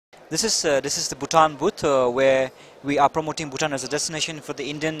This is the Bhutan booth where we are promoting Bhutan as a destination for the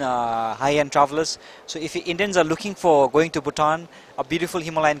Indian high-end travelers. So if Indians are looking for going to Bhutan, a beautiful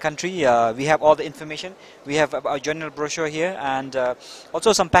Himalayan country, we have all the information. We have a general brochure here, and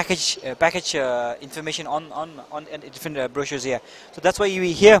also some package information on different brochures here. So that's why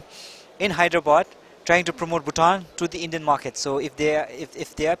we here in Hyderabad trying to promote Bhutan to the Indian market. So if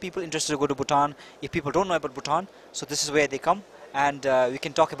there are people interested to go to Bhutan, if people don't know about Bhutan, so this is where they come, and we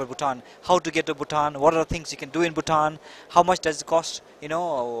can talk about Bhutan, how to get to Bhutan, what are the things you can do in Bhutan, how much does it cost, you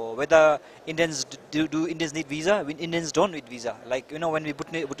know, whether Indians do Indians need visa. When Indians don't need visa, like, you know, when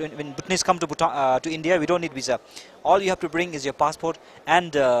Bhutanese come to Bhutan, to India, we don't need visa. All you have to bring is your passport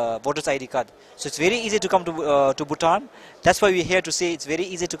and voter's ID card. So it's very easy to come to Bhutan. That's why we're here to say it's very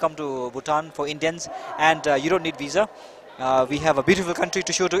easy to come to Bhutan for Indians, and you don't need visa. We have a beautiful country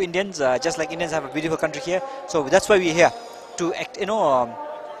to show to Indians, just like Indians have a beautiful country here. So that's why we're here to act, you know,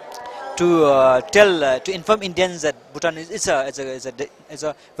 to inform Indians that Bhutan is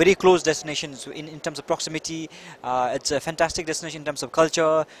a very close destination in terms of proximity. It's a fantastic destination in terms of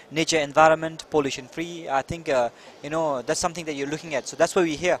culture, nature, environment, pollution free. I think you know, that's something that you're looking at. So that's why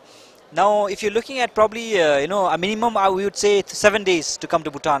we're here. Now, if you're looking at probably you know, a minimum, we would say 7 days to come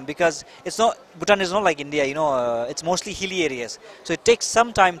to Bhutan, because it's not, Bhutan is not like India. You know, it's mostly hilly areas, so it takes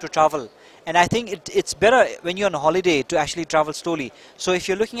some time to travel. And I think it's better when you're on a holiday to actually travel slowly. So if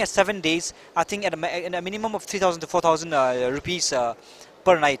you're looking at 7 days, I think at a minimum of 3,000 to 4,000 rupees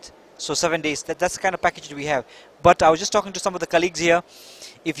per night. So 7 days, that's the kind of package we have. But I was just talking to some of the colleagues here.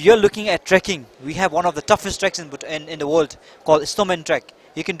 If you're looking at trekking, we have one of the toughest treks in the world called Snowman Trek.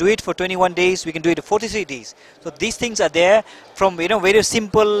 You can do it for 21 days, we can do it for 43 days. So these things are there, from, you know, very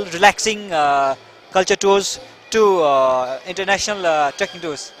simple, relaxing culture tours to international trekking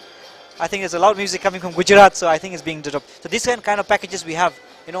tours. I think there's a loud music coming from Gujarat, so I think it's being dropped. So these kind of packages we have,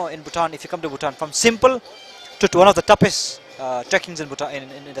 you know, in Bhutan. If you come to Bhutan, from simple to one of the toughest trekkings in Bhutan,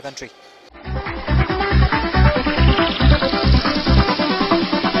 in the country.